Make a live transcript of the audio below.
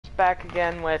back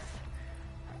again with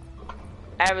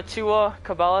Abitua,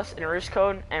 Cabelas, and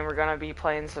Roostcode, and we're gonna be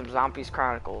playing some Zombies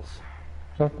Chronicles.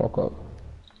 Shut the fuck up.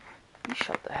 You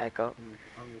shut the heck up.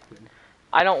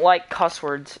 I don't like cuss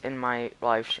words in my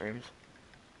live streams.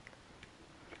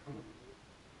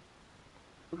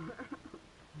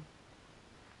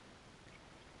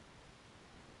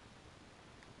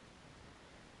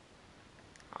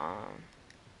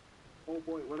 Oh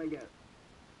boy, what'd I get?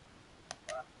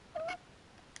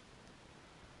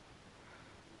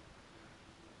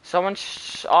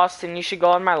 Austin, you should go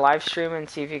on my live stream and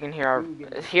see if you can hear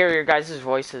your guys'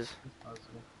 voices.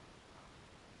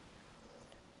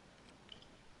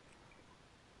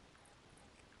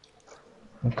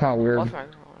 I'm kind of weird.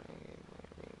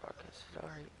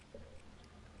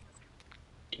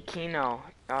 Kino,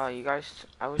 you guys,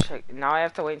 now I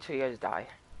have to wait until you guys die.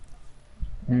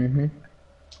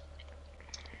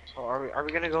 So are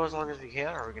we gonna go as long as we can,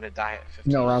 or are we gonna die at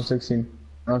 15? No, round 16.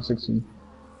 Round 16.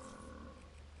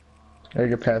 I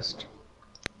get past.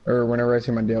 Or whenever I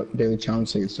see my daily challenge,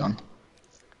 say it's done.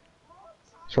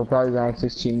 So we're probably round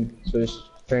 16, so just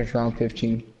finish round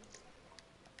 15.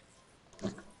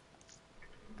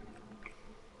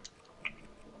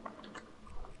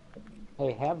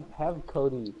 Hey, have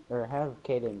Cody or have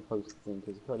Kaden post thing,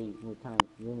 because Cody,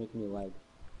 you're making me lag.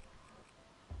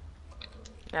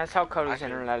 That's how Cody's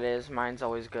internet is. Mine's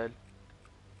always good.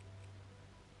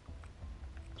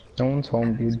 No one's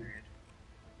home, dude.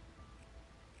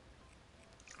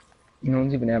 No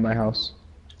one's even at my house.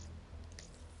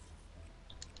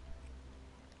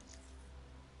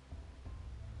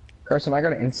 Carson, I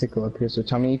got an Insicle up here, so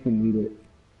tell me if you need it.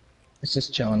 It's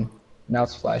just chilling. Now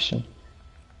it's flashing.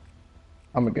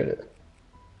 I'm gonna get it.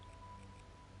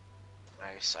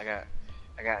 Nice. I got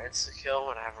instant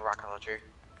kill and I have a rocket launcher.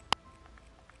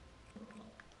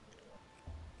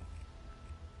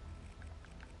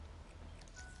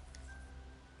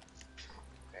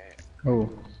 Okay. Oh.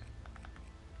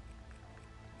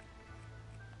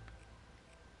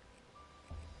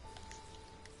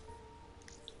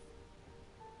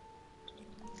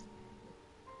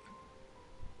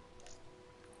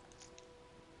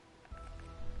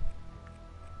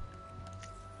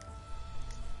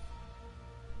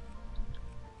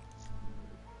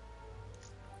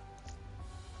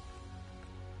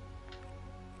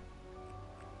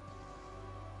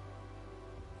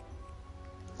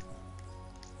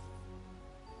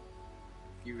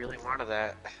 You really wanted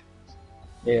that.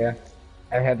 Yeah.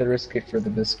 I had to risk it for the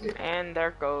biscuit. And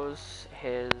there goes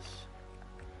his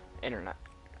internet.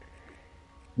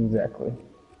 Exactly.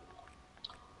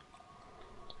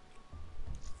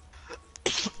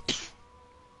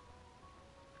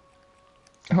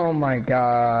 Oh my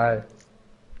god.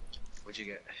 What'd you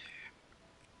get?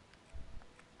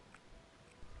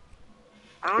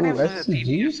 I don't have the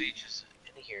PPSHs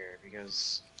in here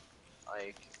because,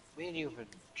 like, me and you have been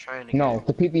trying to No,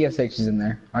 the PPSH is in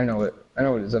there. I know it. I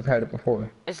know it is. I've had it before.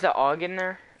 Is the AUG in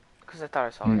there? Because I thought I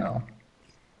saw it. No.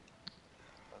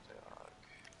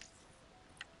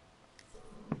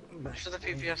 I'm sure the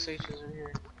PPSH is in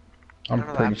here. I'm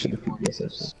pretty sure the PPSH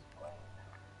is.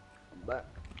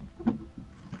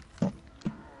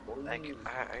 Thank you.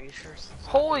 Are you sure?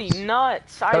 Holy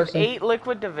nuts! I have 8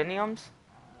 liquid diviniums.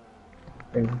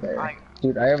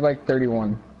 Dude, I have like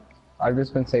 31. I've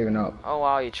just been saving up. Oh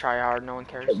wow, you try hard, no one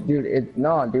cares. Dude,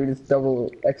 dude, it's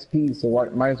double XP, so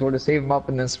might as well just save them up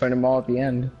and then spend them all at the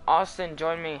end. Austin,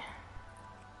 join me.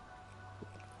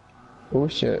 Oh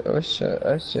shit, oh shit,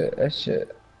 oh shit, oh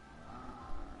shit.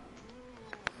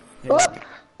 Hey,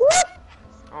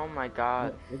 Oh my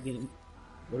god. What game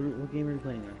are you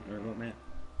playing on? Or what map?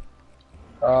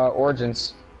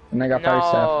 Origins. And I got fire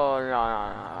staff.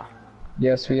 No.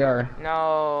 Yes, we are.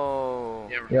 No.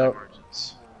 Yeah, we're Yep.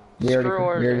 Origins. We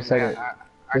already said it.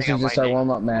 This is just our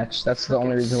warm-up match. That's the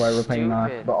only reason why we're playing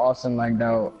Knock. But Austin lagged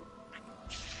out.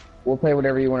 We'll play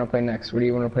whatever you want to play next. What do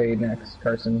you want to play next,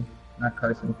 Carson? Not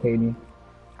Carson, Caden.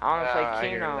 I want to play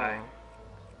Kino.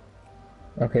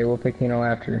 Okay, we'll pick Kino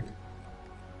after.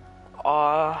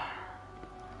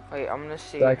 Wait, I'm gonna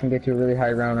see. So I can get you a really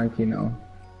high round on Kino.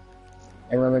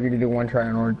 And remember to do one try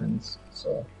on Origins,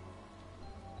 so.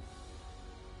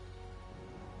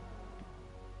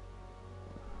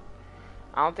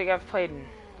 I don't think I've played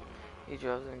you,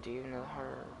 Joseph. Do you know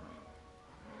her?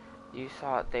 You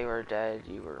thought they were dead.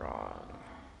 You were wrong.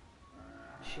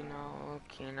 Shino,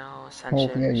 Kino,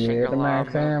 Ascension,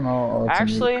 Shingalab.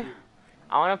 Actually,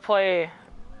 I want to play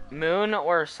Moon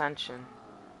or Ascension.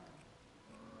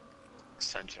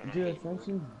 Ascension?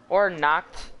 Or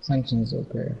Noct. Ascension's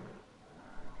okay.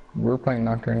 We're playing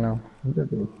Noct right now. You're a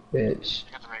bitch.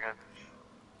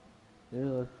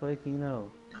 Dude, let's play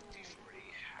Kino.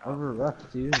 Over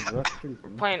Rook, dude. Rook's pretty We're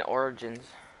fun. playing Origins.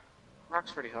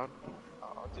 Rock's pretty fun.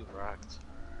 I'll do Rock.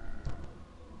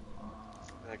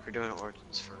 Like, we're doing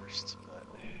Origins first, but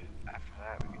after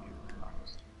that, we can do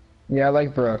Rocks. Yeah, I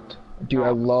like Baruch. Dude, I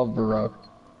love Baruch.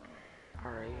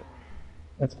 Alright.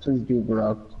 Let's please do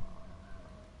Baruch.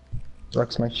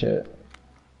 Baruch's my shit.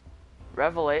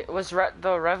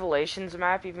 The Revelations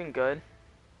map even good?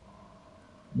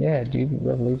 Yeah, dude,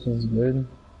 Revelation's good.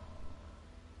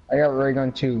 I got ray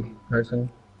gun too, person.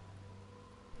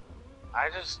 I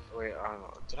just wait. I don't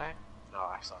know. Did I? No,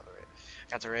 I saw the ray.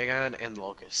 Got the ray gun and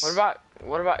Locust.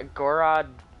 What about Gorod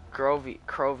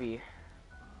Crovey?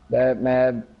 That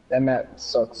map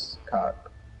sucks cock.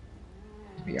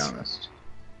 To be honest.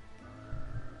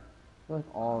 I feel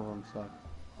like all of them suck.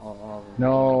 All of them.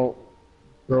 No,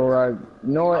 bro.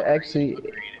 No, actually,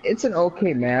 it's an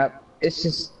okay map. It's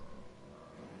just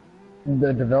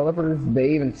the developers. They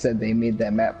even said they made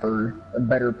that map for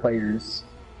better players.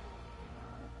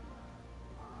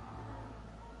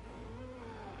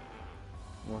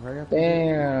 Well, hurry up.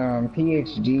 Damn,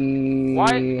 PhD.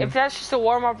 Why? If that's just a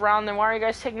warm-up round, then why are you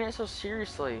guys taking it so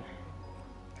seriously?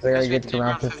 Cause I gotta get to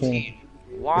round 15.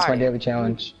 Why? It's my daily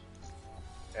challenge.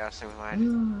 Yeah, same with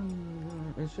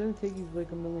mine. It shouldn't take you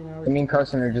like a million hours. Me and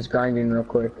Carson are just grinding real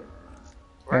quick.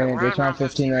 We're Alright, get to round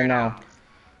 15 right now.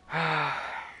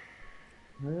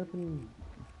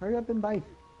 Hurry up and bite.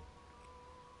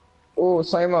 Oh,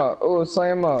 slam up. Oh,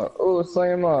 slam up. Oh,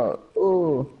 slam up.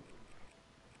 Oh.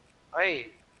 Hey,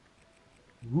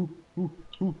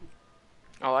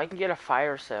 Oh, I can get a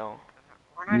fire sale.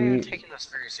 we're not even taking this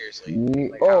very seriously.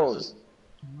 Like, Oh.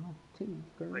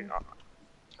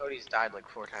 Cody's died like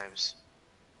 4 times.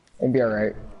 It'd be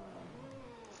alright.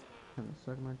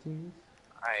 Suck my teeth.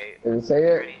 Did it say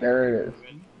it? There it is.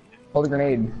 Hold a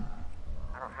grenade.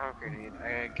 I don't have a grenade.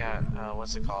 I got,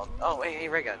 what's it called? Oh, hey,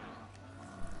 ray gun.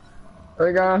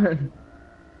 Ray gun.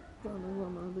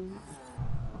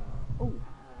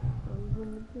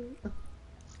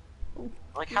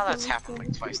 I like how that's happened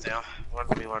like twice now. One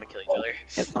of we want to kill each other.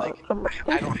 Like,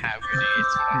 I don't have grenades,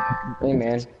 but I have. Hey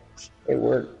man, it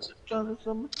worked.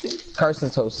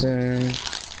 Carson's so soon.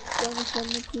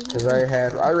 Cause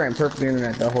I ran perfect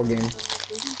internet that whole game.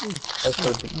 That's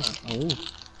perfect.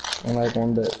 And like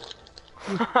one bit.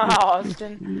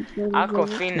 Austin,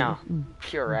 Aquafina,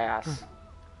 pure ass.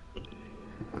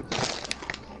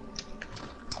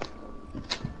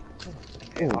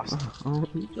 Hey, Austin.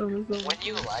 When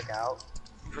you lag out,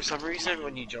 for some reason,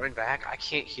 when you join back, I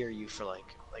can't hear you for like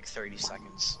 30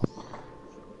 seconds.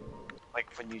 Like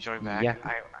when you join back, Yeah.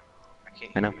 I can't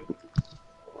hear I know. you.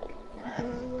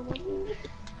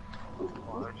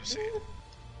 Well, I'm just saying.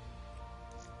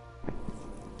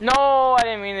 No, I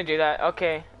didn't mean to do that.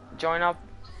 Okay, join up.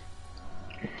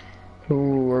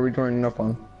 Who are we joining up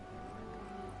on?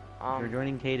 We're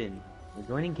joining Caden. We're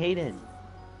joining Caden.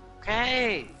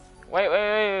 Okay. Wait.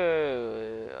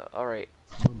 Alright.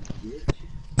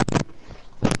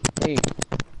 Hey,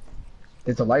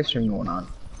 there's a live stream going on.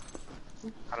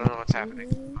 I don't know what's happening.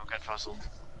 I'm kind of puzzled.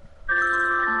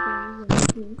 I'm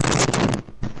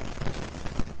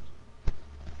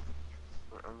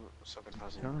so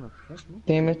confused.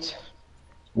 Damn it.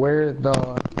 Where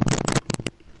the...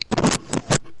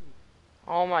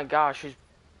 Oh my gosh, who's...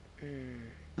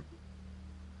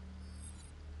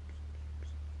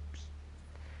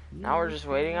 Now we're just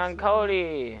waiting on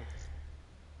Cody.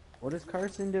 What is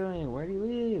Carson doing? Where do you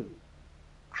leave?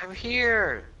 I'm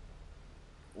here.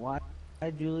 Why'd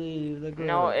you leave the group?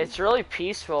 No, it's really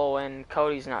peaceful when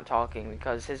Cody's not talking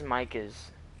because his mic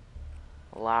is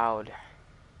loud.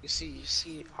 You see,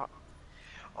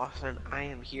 Austin, I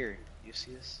am here. You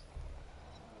see this?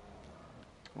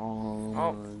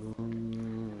 Oh.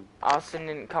 Austin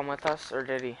didn't come with us, or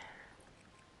did he?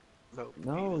 Nope.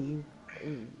 No, you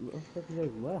looks like you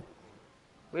guys left.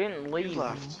 We didn't leave. You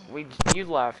left. You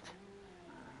left.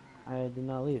 I did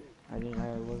not leave. I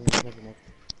wasn't checking it.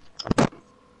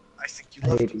 I think you I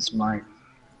left. hate this mic.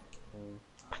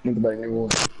 Think about a new one.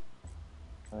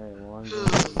 Alright, well I'm going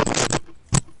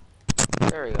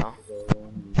There we go.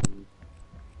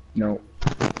 No.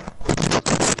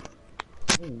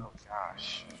 Oh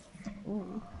gosh.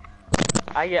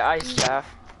 I get ice, Jeff.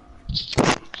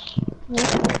 I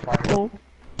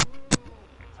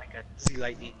got sea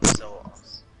lightning, so you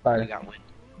Fire. got wind.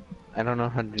 I don't know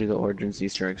how to do the Origins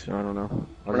Easter eggs, so I don't know.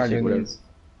 We're not doing these.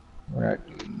 We're not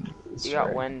doing this. You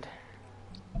got wind.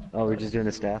 Oh, we're just doing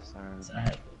the staffs?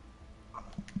 Alright.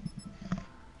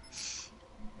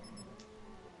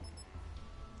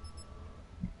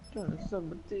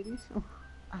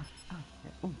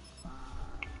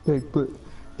 Big butt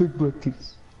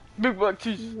titties. Big buck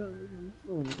cheese.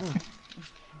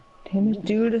 Damn it,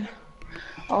 dude.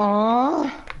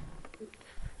 Aww.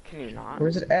 Can you not?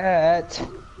 Where's it at?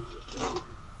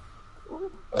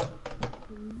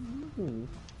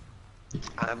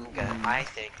 I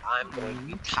think I'm going to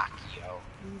be Takio.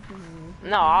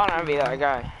 No, I don't want to be that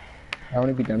guy. I want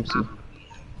to be Dempsey.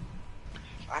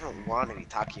 I don't want to be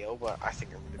Takio, but I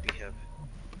think I'm going to be him.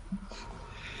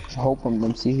 I hope I'm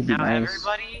Dempsey. He'd be Now, nice.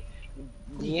 everybody,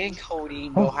 me and Cody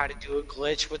know how to do a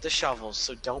glitch with the shovels,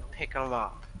 so don't pick them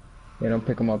up. Yeah, don't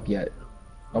pick them up yet.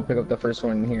 I'll pick up the first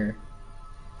one in here.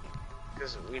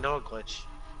 Because we know a glitch.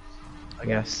 I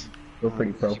Yeah. guess. We're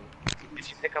pretty pro. If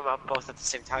you pick them up both at the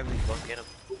same time, we both get them.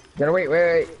 Gotta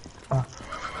wait. Oh.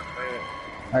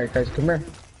 Alright, guys, come here.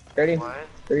 Ready? What?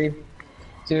 3,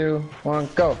 2, 1,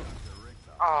 go.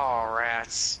 Oh,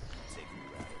 rats.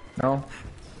 No?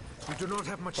 We do not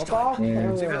have much Fuck time. off. Yeah.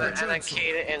 And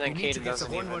then Kaden Get the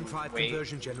doesn't even 115 wait.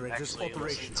 conversion generators Actually,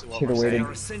 operational. listen to what Should've we're waited. They saying.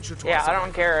 are essential to Yeah, our I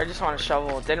don't care. I just want a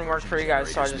shovel. It didn't work for you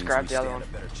guys, so I just grabbed the other one.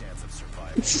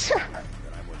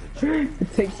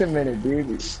 It takes a minute,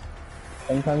 dude.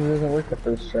 Sometimes it doesn't work the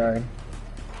first try.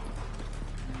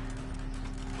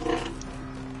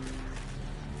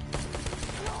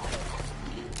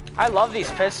 I love these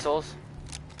pistols.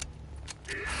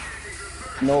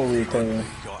 No recoil.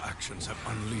 Your actions have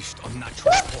unleashed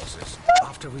unnatural forces.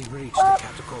 After we reach the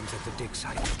catacombs at the dig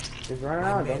site, Just run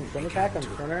around. Don't attack them.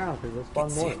 Just run around because they'll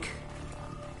spawn more. sick.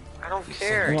 I don't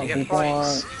care. Come You on, get people.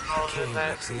 points. King You know,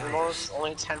 lets the the eyes. most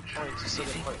only 10 points. You see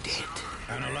the points.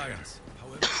 An alliance.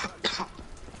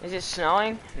 Is it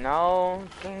snowing? No,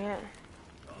 dang it.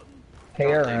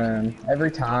 KRM. Every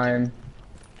time.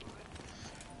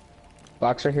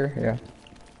 Box right here? Yeah.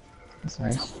 That's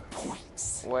nice.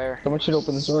 Where? Someone should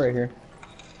open this door right here.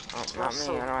 Oh, not me. I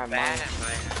don't have Bad mine. at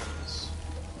my house.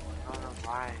 I don't know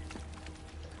why.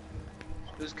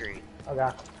 Who's green? Oh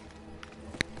god.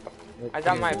 I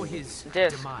got my Before his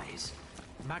disc. demise,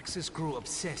 Maxis grew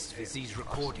obsessed with these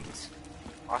recordings.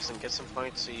 Austin, get some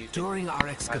points so you can... During our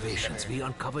excavations, we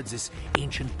uncovered this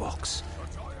ancient box.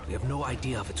 We have no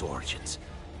idea of its origins.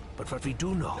 But what we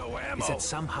do know is that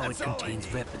somehow it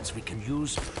contains weapons we can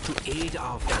use to aid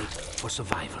our fight for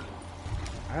survival.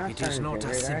 It is not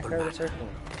a simple matter.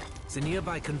 The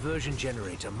nearby conversion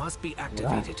generator must be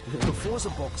activated before the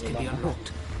box can be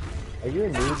unlocked. Are you a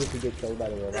noob if you get killed by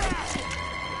the robot?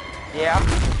 Yeah.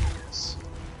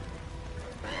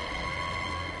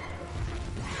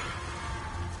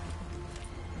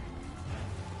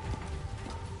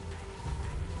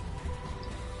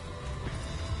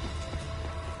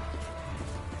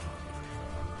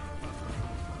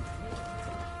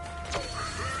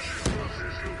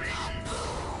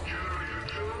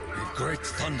 Great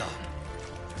thunder.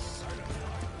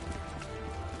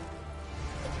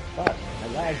 Fuck, I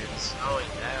lagged. It's snowing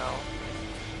now.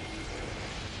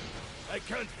 I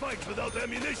can't fight without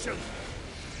ammunition.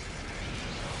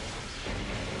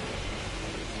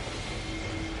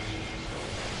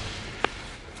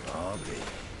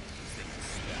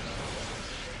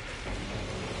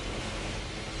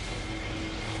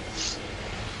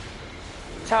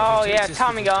 Oh, yeah, Takes us for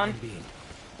Tommy the gun. time being,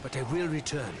 but I will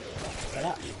return. Shut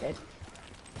up, you bitch.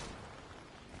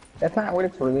 That's not what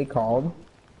it's really called.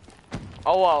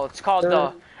 Oh, well, it's called Sir,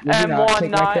 the would you not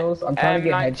take my M19. kills? I'm trying to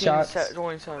get headshots.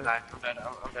 I'm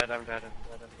dead.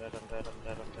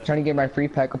 Trying to get my free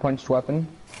pack-a-punched weapon.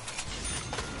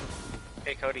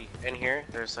 Hey Cody, in here,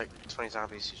 there's like 20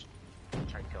 zombies. You should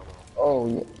try and kill them. Oh,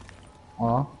 yeah.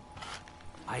 Aw.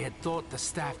 I had thought the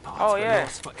staff parts Oh, were yeah.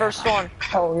 lost forever. First one.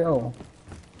 Oh, yo.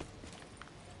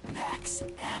 Max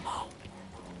ammo.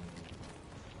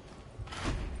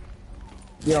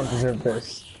 You don't deserve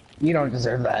this. You don't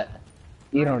deserve that.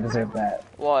 You don't deserve that.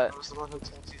 What? I was the one who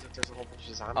told you that there's a whole bunch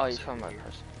of zombies. Oh, you're talking about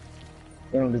person.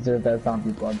 You don't deserve that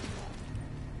zombie blood.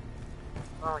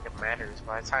 Not like it matters.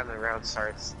 By the time the round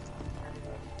starts,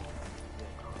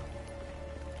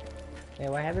 Hey,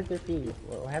 what happens if you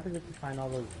find all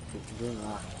those green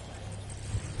rocks?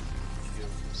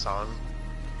 song.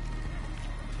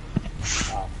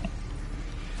 Oh.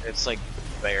 It's like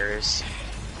bears.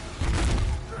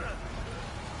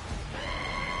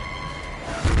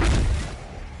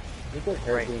 You could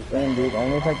hurt Right. being Damn, dude,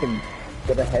 only if I can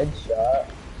get a headshot.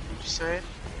 Did you say it?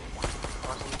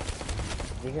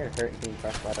 You get hurt being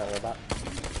crushed by that robot.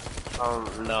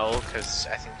 No, because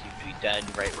I think you'd be dead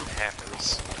right when it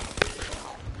happens.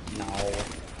 No.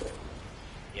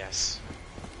 Yes.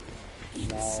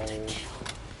 No.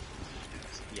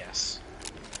 Yes.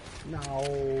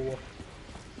 No.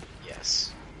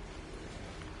 Yes.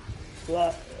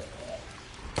 What?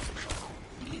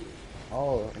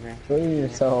 Oh, man. Kill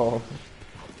yourself.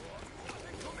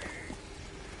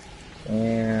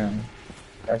 Damn.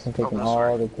 Carson taking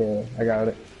all the kill. I got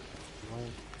it.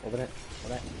 Open it.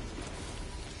 Open it.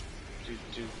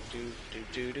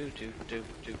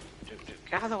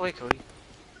 Get out of the way, Cody.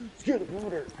 Get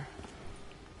water.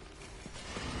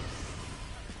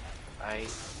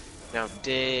 Now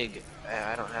dig.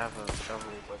 I don't have a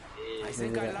shovel, but dig. I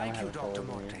think I like you, Dr.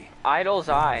 Monte. Idle's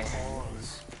eye.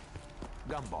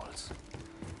 Gumballs.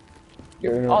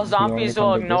 All zombies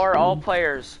will ignore all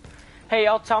players. Hey,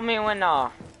 y'all tell me when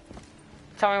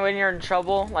you're in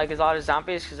trouble, like there's a lot of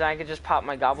zombies, because I can just pop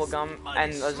my gobble gum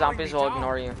and the zombies will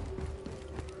ignore you.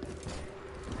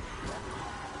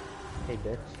 Hey,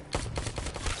 bitch.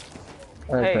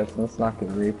 Alright, Hey. let's not get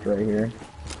raped right here.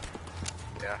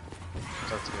 Yeah,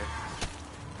 sounds good.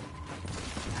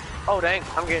 Oh dang,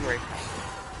 I'm getting raped.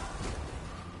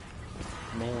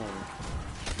 Man,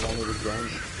 you want me to join?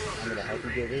 I'm gonna help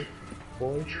you get raped,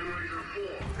 boy.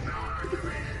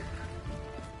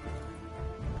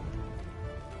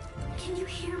 Can you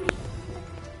hear me?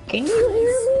 Can you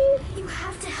hear me? You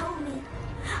have to help me.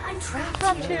 I'm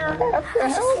trapped here. You have to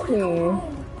help me.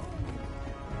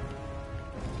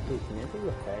 Dude, can you answer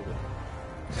the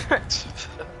faggot?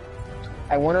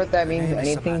 I wonder if that means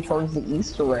anything towards the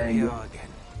Easter egg. Here again.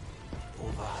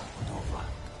 Over and over.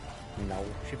 No.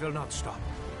 She will not stop.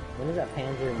 When is that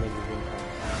Panzer magazine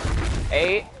coming?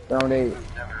 8. Round 8.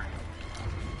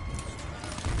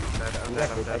 I'm dead.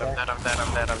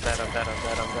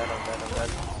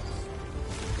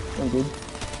 Oh, dude.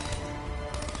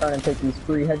 Trying to take these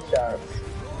free headshots.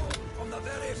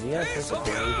 Yeah, it's just a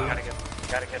baby.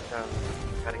 Gotta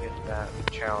get that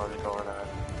challenge going on.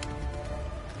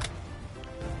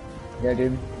 Yeah,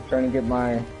 dude. I'm trying to get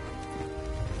my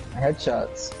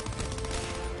headshots.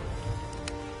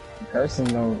 Carson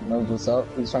knows what's up.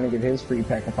 He's trying to get his free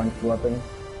pack-a-punch weapon.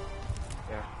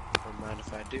 Yeah, don't mind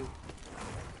if I do.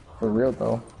 For real,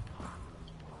 though.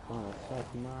 Oh,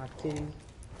 fuck my titties.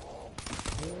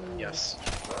 Yes.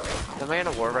 The man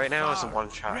of war right now is a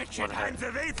one-shot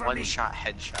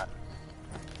headshot.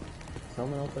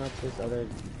 Someone open up this other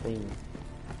thing.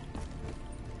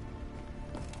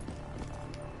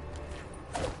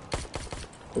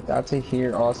 Without to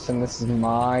hear, Austin, this is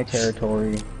my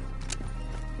territory.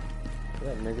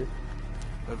 What, nigga?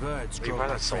 The words You drove buy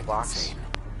my that soul friend box? insane.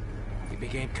 He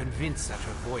became convinced that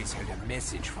her voice held a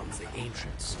message from the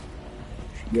ancients.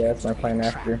 Yeah, that's my plan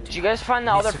after. Did you guys find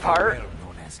the other Mystical part? realm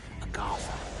known as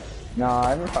Agatha. Nah, I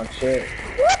haven't found shit.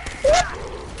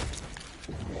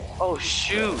 Oh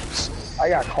shoot! I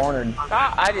got cornered.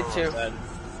 Ah, I did too.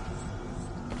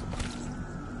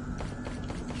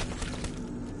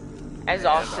 As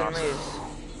Austin leaves.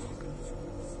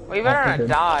 We better not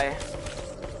die.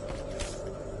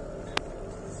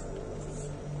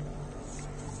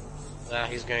 Nah,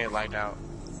 he's gonna get lagged out.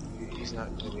 He's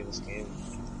not gonna be in this game.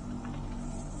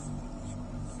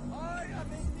 I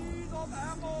am in need of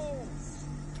ammo.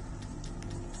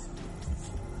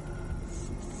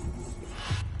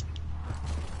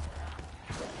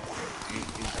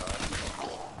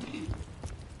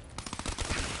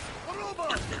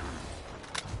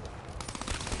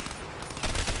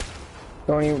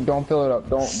 Don't fill it up.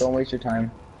 Don't waste your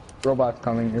time. Robot's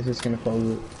coming. It's just gonna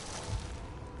close it.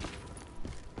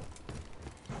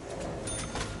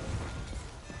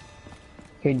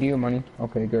 Okay, do you have money?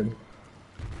 Okay, good.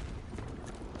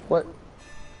 What?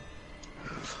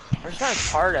 Where's my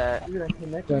part at?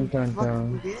 Dun dun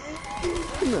dun.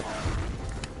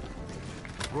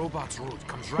 Robot's road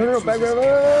comes No, right no, through back, this back,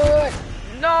 area. back,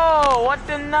 back. No, what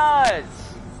the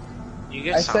nuts? You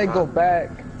get I said go back.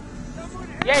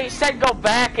 Yeah, you said go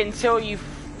back until you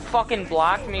fucking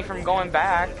blocked me from going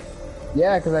back.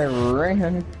 Yeah, cause I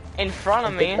ran. In front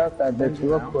of me. Picked up that bitch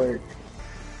real quick.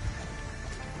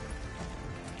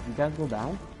 You guys go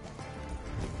down?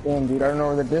 Damn, dude, I don't know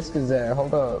where the disc is at.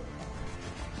 Hold up.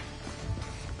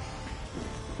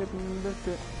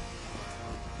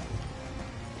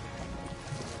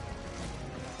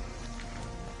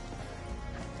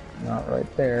 Not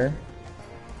right there.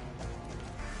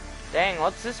 Dang,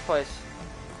 what's this place?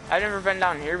 I've never been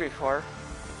down here before.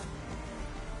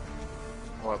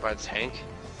 What, by the tank?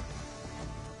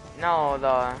 No,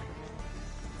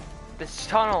 this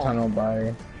tunnel. Tunnel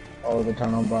by... Oh, the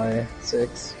tunnel by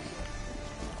 6.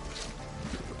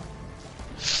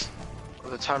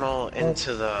 The tunnel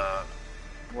into the...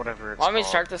 whatever it's Want me to called.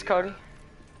 start this, Cody?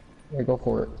 Yeah, go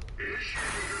for it.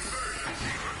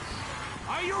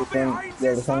 Are you Yeah,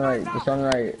 this one right. This one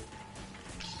right.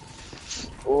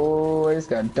 Oh, I just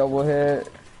got a double hit.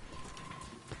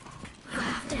 You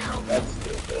have to help me. That's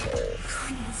good.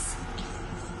 Please.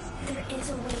 There is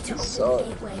a way to open So- the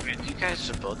gateway. You guys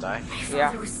should both die. I thought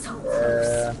Yeah. it was so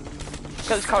close.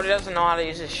 because Cody doesn't know how to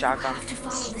use his shotgun. have to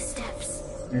follow the steps.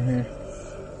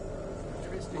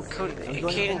 Cody,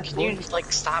 Caden, can you like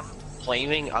stop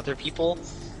blaming other people?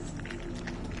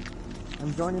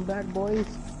 I'm joining back, boys.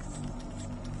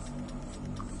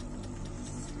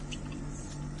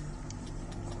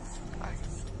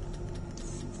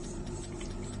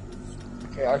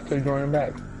 Okay, I could join him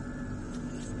back.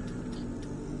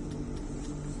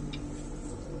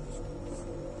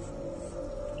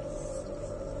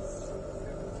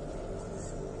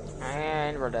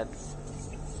 And we're dead.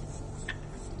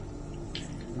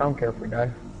 I don't care if we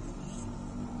die.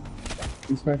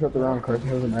 You smash up the wrong card, it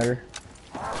doesn't matter.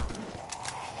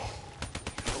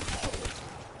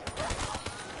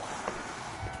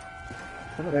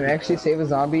 Then actually save a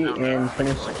zombie and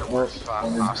finish work.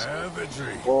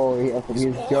 Oh,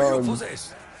 he's jugged.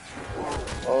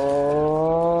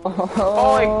 Oh.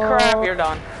 Holy crap, you're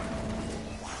done.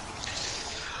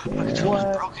 What?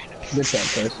 Good shot,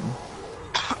 person.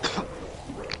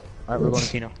 Alright, we're going to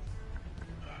Kino.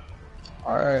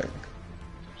 Alright.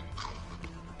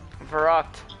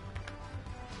 Verrucked.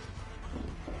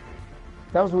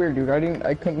 That was weird, dude.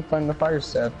 I couldn't find the fire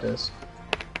staff disc.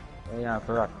 Yeah,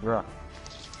 Verruck.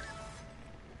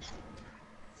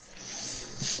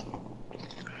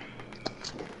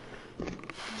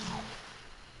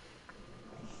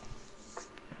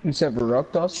 You said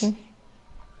Verruck, Dawson?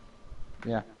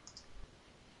 Yeah.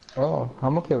 Oh,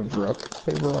 I'm okay with Verruck.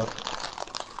 Hey, Verruck.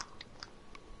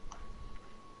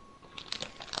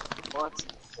 Let's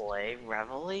play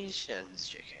Revelations,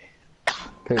 JK.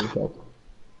 Pay yourself.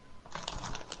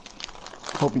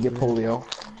 Hope you get polio.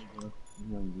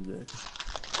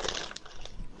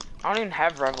 I don't even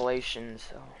have Revelations,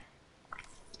 so.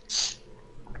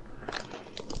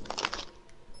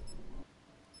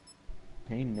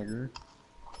 Hey, nigger.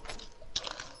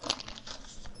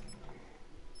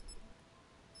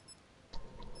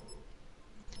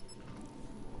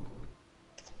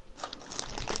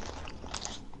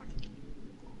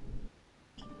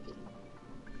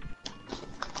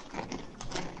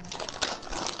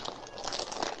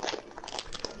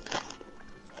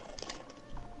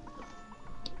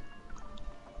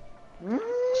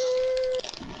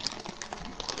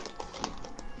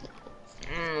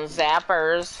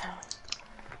 Zappers.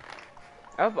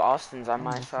 I hope Austin's on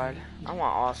my side. I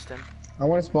want Austin. I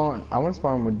want to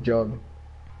spawn with Jug.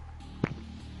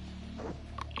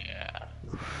 Yeah.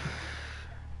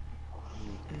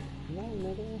 No,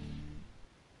 nigger.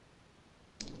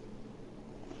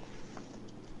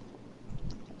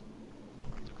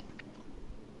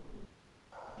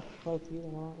 Fuck you, I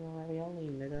want your ravioli,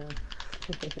 nigga.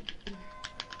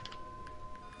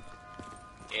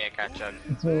 Yeah, got Jug.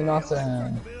 It's me and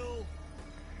Austin.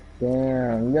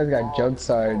 Damn, you guys got Jug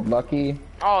side. Lucky.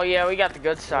 Oh yeah, we got the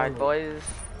good side, boys.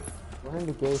 We're in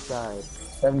the gay side.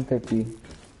 750.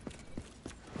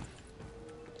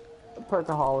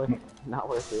 Perkaholic, not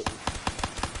worth it.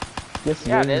 Yes,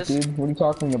 Yeah, it it is, dude. What are you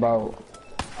talking about?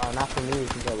 Not for me,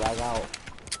 since I lag out.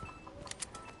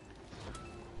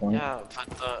 Yeah,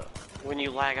 but when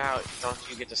you lag out, don't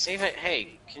you get to save it?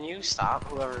 Hey, can you stop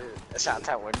whoever is out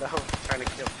that window trying to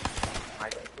kill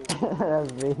my guy?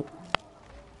 That's me.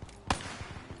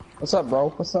 What's up, bro?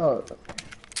 What's up?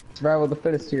 Survival of the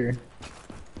fittest here.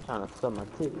 Trying to suck my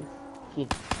titties.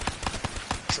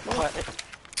 What?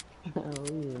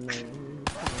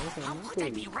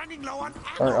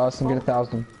 Alright, Austin, get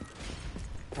 1,000.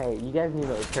 Hey, you guys need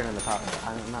to turn on the power.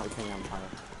 I'm not turning on the power.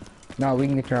 No, we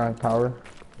can get your own power.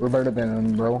 We're better than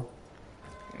them, bro.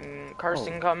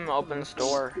 Carson, come open this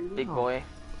door, big boy.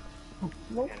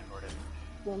 What?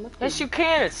 Yes, you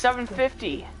can. It's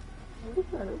 750.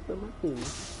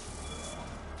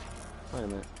 Wait a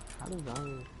minute. How does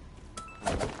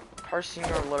I... Carson,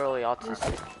 you're literally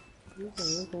autistic.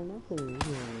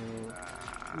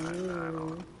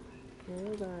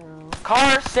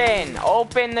 Carson,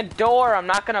 open the door. I'm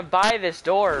not gonna buy this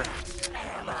door.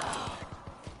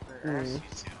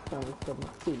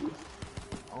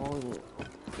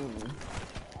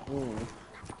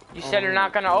 You said you're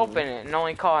not gonna open it. It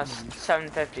only costs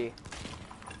 $7.50.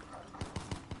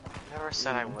 Never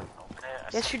said I wouldn't open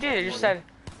it. Yes, you did. You said,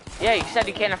 yeah, you said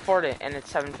you can't afford it, and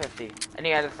it's $7.50, and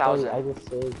you had 1,000. I just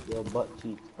saved your butt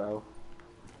cheeks, bro.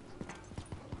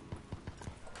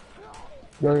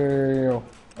 Yo.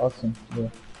 Awesome. Yeah.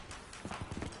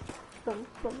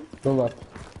 Go left.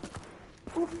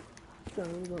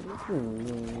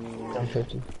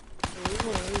 750.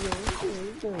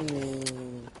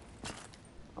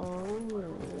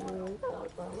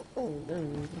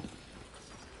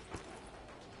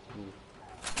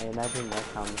 I imagine that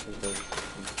comment is good.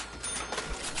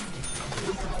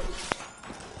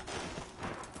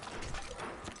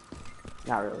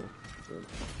 Not really.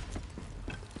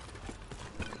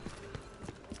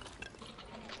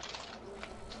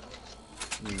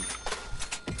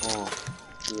 Oh,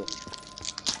 yeah.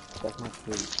 That's my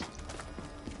kitty.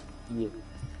 Yeah.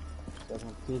 That's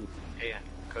my kitty. Hey,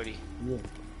 Cody. Yeah.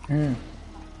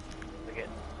 Look at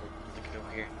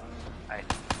over here. Hi.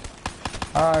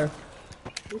 Hi.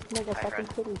 This nigga sucking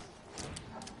titties.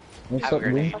 What's Have a up,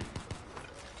 grenade. dude?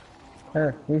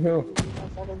 Here, woohoo. This nigga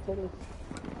sucking titties.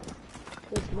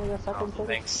 This nigga sucking titties.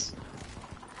 Thanks.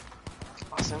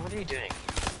 Austin, what are you doing?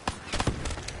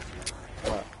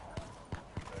 What?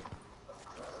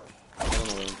 I don't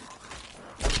know.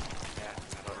 Yeah,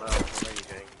 I don't know. What are you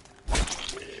doing?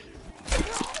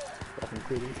 Sucking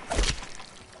titties.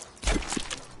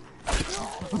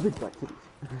 Big black titties.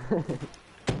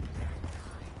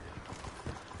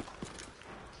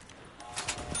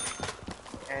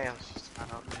 Hey, I was just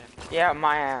about on there. Yeah,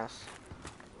 my ass.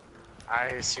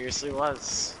 I seriously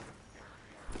was.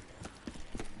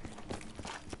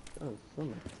 Oh, so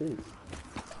much titties.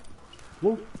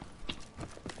 Whoa.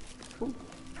 Whoa.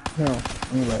 No,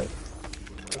 you're right.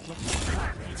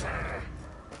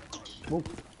 Whoa.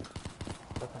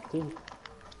 Sucking titties.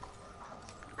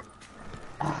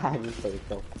 I just said it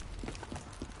though.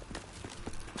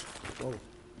 Whoa.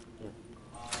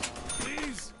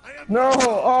 No,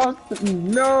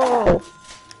 Austin, no!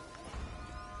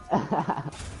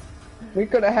 We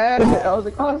could have had it. I was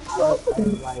like, oh, I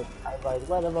was like,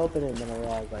 let him open it, and then I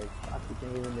realized, like, fuck, you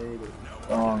can't even read it.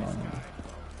 oh.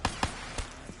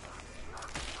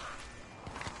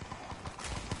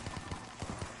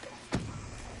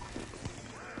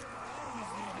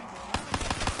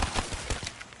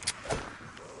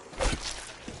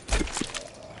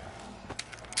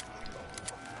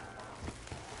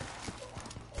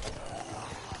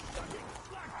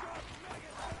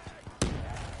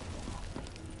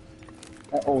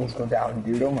 I always go down,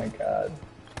 dude. Oh my god.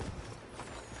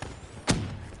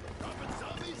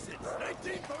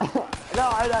 No,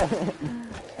 I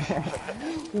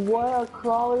What a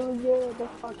crawler was it? What the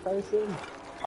fuck, Carson?